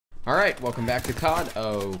Alright, welcome back to COD.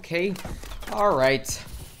 Okay. Alright.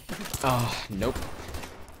 Oh, nope.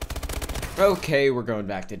 Okay, we're going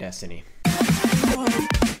back to Destiny.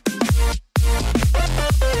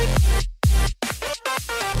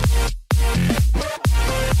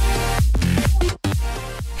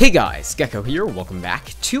 Hey guys, Gecko here, welcome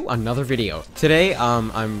back to another video. Today,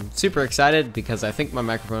 I'm super excited because I think my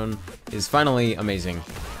microphone is finally amazing.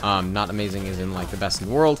 Not amazing as in like the best in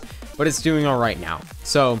the world, but it's doing alright now.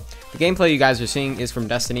 So, the gameplay you guys are seeing is from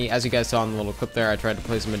Destiny. As you guys saw in the little clip there, I tried to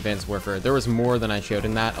play some Advanced Warfare. There was more than I showed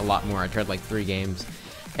in that, a lot more. I tried like 3 games.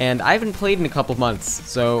 And I haven't played in a couple months,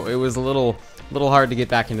 so it was a little hard to get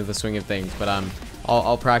back into the swing of things, but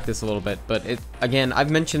I'll practice a little bit. But again, I've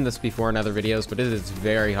mentioned this before in other videos, but it is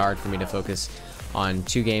very hard for me to focus on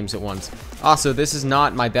 2 games at once. Also, this is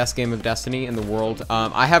not my best game of Destiny in the world.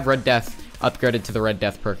 I have Red Death upgraded to the Red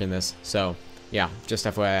Death perk in this, so yeah, just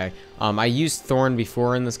FYI. I used Thorn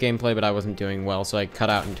before in this gameplay, but I wasn't doing well, so I cut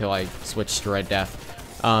out until I switched to Red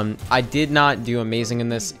Death. I did not do amazing in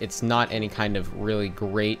this. It's not any kind of really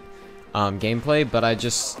great gameplay, but I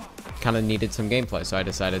just kind of needed some gameplay, so I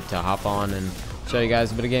decided to hop on and show you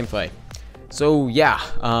guys a bit of gameplay. So yeah,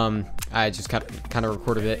 I just kind of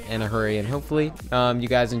recorded it in a hurry, and hopefully you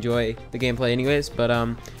guys enjoy the gameplay anyways. But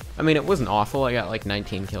I mean, it wasn't awful. I got like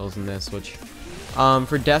 19 kills in this, which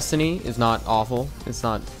for Destiny is not awful. It's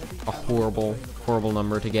not a horrible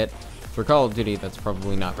number to get. For Call of Duty, that's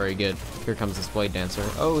probably not very good. Here comes this Blade Dancer.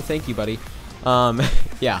 Oh, thank you, buddy.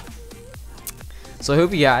 Yeah. So I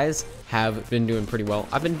hope you guys have been doing pretty well.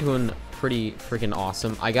 I've been doing pretty freaking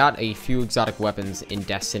awesome. I got a few exotic weapons in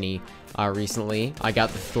Destiny recently. I got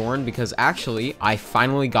the Thorn because actually I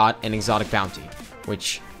finally got an exotic bounty,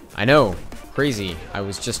 which I know, crazy. I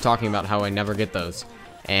was just talking about how I never get those.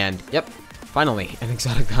 And yep, finally an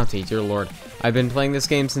exotic bounty, dear lord. I've been playing this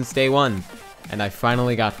game since day 1, and I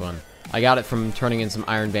finally got one. I got it from turning in some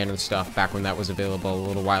Iron Banner stuff back when that was available a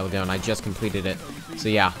little while ago, and I just completed it. So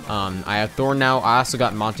yeah, I have Thorn now. I also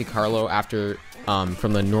got Monte Carlo after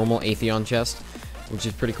from the normal Atheon chest, which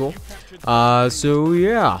is pretty cool. So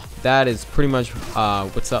yeah, that is pretty much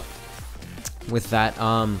what's up with that.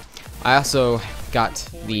 I also got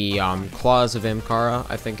the Claws of Amkara,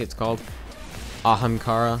 I think it's called.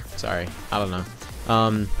 Ahamkara, sorry, I don't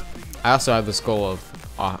know. I also have the Skull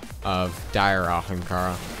of Dire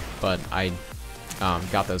Ahamkara, but I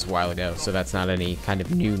got those a while ago, so that's not any kind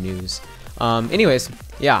of new news. Anyways,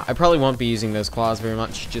 yeah, I probably won't be using those claws very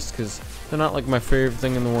much, just because they're not like my favorite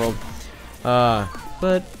thing in the world.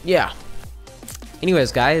 But yeah.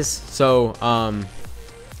 Anyways, guys, so I'm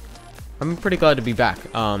pretty glad to be back.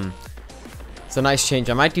 It's a nice change.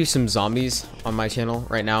 I might do some zombies on my channel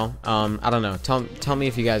right now. I don't know. Tell me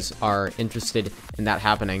if you guys are interested in that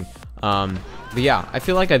happening. But yeah, I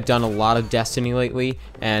feel like I've done a lot of Destiny lately,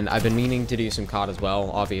 and I've been meaning to do some COD as well.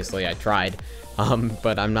 Obviously, I tried,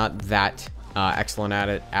 but I'm not that excellent at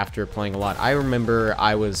it after playing a lot. I remember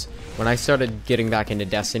when I started getting back into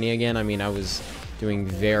Destiny again, I mean, I was doing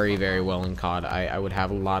very, very well in COD. I would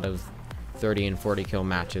have a lot of 30 and 40 kill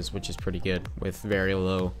matches, which is pretty good, with very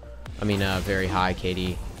very high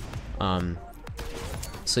KD.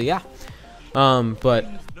 So yeah, but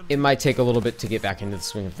it might take a little bit to get back into the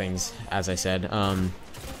swing of things, as I said. I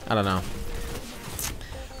don't know.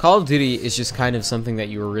 Call of Duty is just kind of something that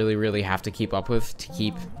you really have to keep up with to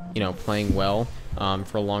keep, playing well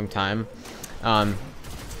for a long time.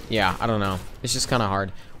 Yeah, I don't know. It's just kind of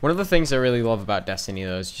hard. One of the things I really love about Destiny,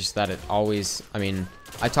 though, is just that it always,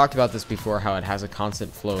 I talked about this before, how it has a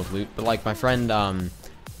constant flow of loot, but like my friend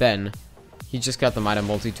Ben, he just got the Mida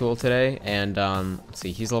multi-tool today, and let's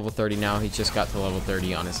see, he's level 30 now. He just got to level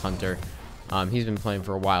 30 on his Hunter. He's been playing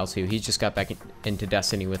for a while too. He just got back into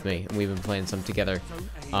Destiny with me, and we've been playing some together.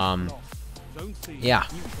 Yeah.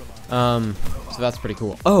 So that's pretty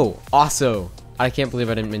cool. Oh, also, I can't believe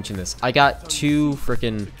I didn't mention this. I got 2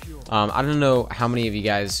 freaking, I don't know how many of you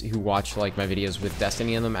guys who watch like my videos with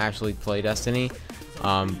Destiny in them actually play Destiny.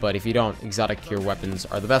 But if you don't, exotic tier weapons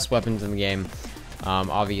are the best weapons in the game.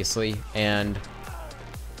 Obviously, and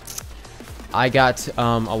I got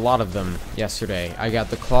a lot of them yesterday. I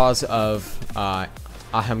got the Claws of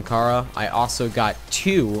Ahamkara. I also got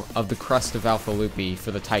 2 of the Crest of Alpha Lupi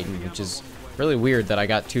for the Titan, which is really weird that I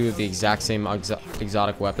got 2 of the exact same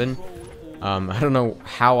exotic weapon. I don't know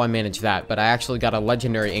how I managed that, but I actually got a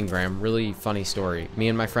legendary engram. Really funny story. Me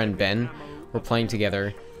and my friend Ben were playing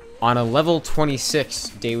together on a level 26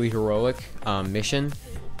 daily heroic mission,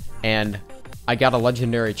 and I got a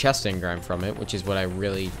legendary chest engram from it, which is what I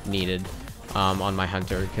really needed on my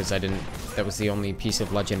Hunter, because that was the only piece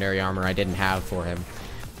of legendary armor I didn't have for him.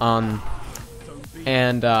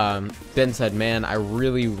 And Ben said, man, I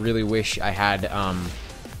really wish I had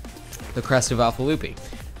the crest of Alpha Loopy.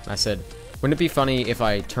 I said, wouldn't it be funny if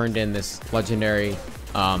I turned in this legendary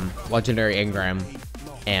engram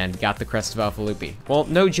and got the crest of Alpha Loopy? Well,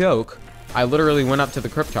 no joke, I literally went up to the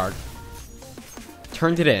Cryptarch,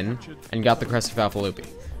 turned it in, and got the crest of Alpha Loopy,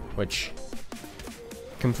 which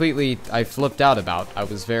completely I flipped out about. I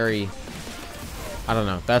was very, I don't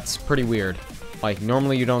know, that's pretty weird. Like,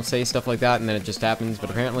 normally you don't say stuff like that and then it just happens, but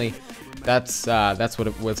apparently that's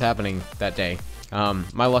what was happening that day.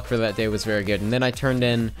 My luck for that day was very good. And then I turned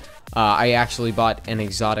in, I actually bought an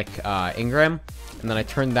exotic engram, and then I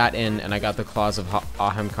turned that in and I got the Claws of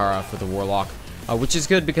Ahamkara for the Warlock, which is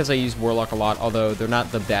good because I use Warlock a lot, although they're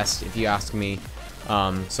not the best if you ask me.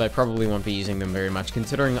 So I probably won't be using them very much,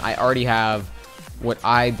 considering I already have what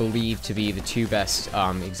I believe to be the two best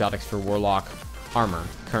exotics for Warlock armor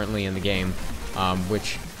currently in the game,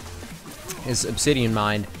 which is Obsidian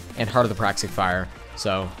Mind and Heart of the Praxic Fire.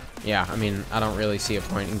 So yeah, I mean, I don't really see a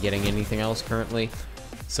point in getting anything else currently.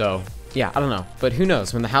 So yeah, I don't know, but who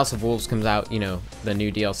knows, when the House of Wolves comes out, you know, the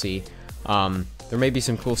new DLC, there may be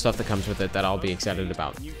some cool stuff that comes with it that I'll be excited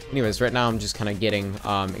about. Anyways, right now I'm just kind of getting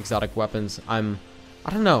exotic weapons. I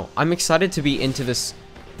don't know, I'm excited to be into this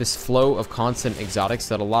flow of constant exotics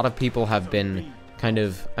that a lot of people have been kind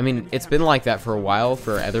of, I mean, it's been like that for a while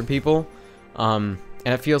for other people, and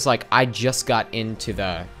it feels like I just got into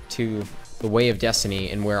the way of Destiny,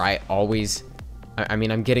 and where I always, I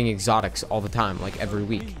mean, I'm getting exotics all the time, like every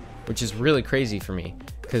week, which is really crazy for me,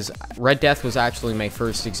 because Red Death was actually my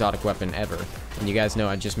first exotic weapon ever, and you guys know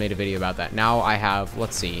I just made a video about that. Now I have,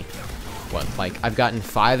 let's see, what, like, I've gotten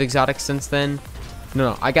 5 exotics since then.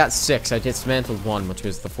 No, I got 6. I dismantled 1, which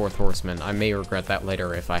was the 4th Horseman. I may regret that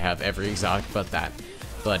later if I have every exotic but that.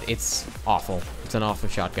 But it's awful. It's an awful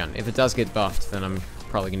shotgun. If it does get buffed, then I'm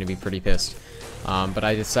probably going to be pretty pissed. But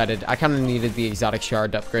I decided I kind of needed the exotic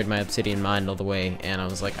shard to upgrade my Obsidian Mind all the way, and I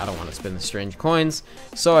was like, I don't want to spend the strange coins,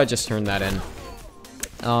 so I just turned that in.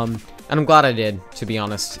 And I'm glad I did, to be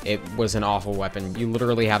honest. It was an awful weapon. You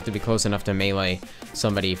literally have to be close enough to melee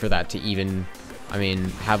somebody for that to even, I mean,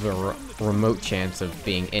 have a remote chance of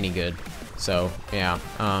being any good. So yeah,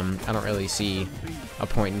 I don't really see a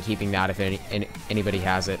point in keeping that if anybody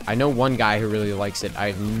has it. I know one guy who really likes it. I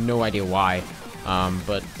have no idea why,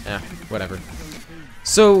 but whatever.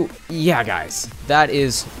 So yeah, guys, that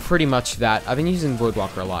is pretty much that. I've been using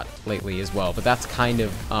Voidwalker a lot lately as well, but that's kind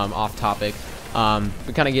of off topic.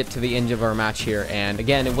 We kind of get to the end of our match here, and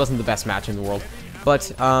again, it wasn't the best match in the world,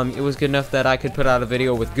 but it was good enough that I could put out a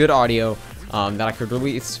video with good audio that I could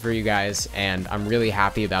release for you guys, and I'm really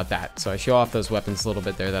happy about that. So I show off those weapons a little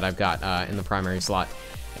bit there that I've got in the primary slot.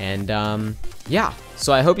 And yeah,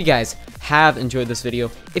 so I hope you guys have enjoyed this video.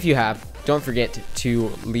 If you have, don't forget to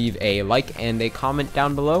leave a like and a comment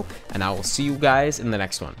down below, and I will see you guys in the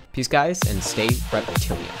next one. Peace, guys, and stay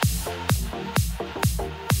reptilian.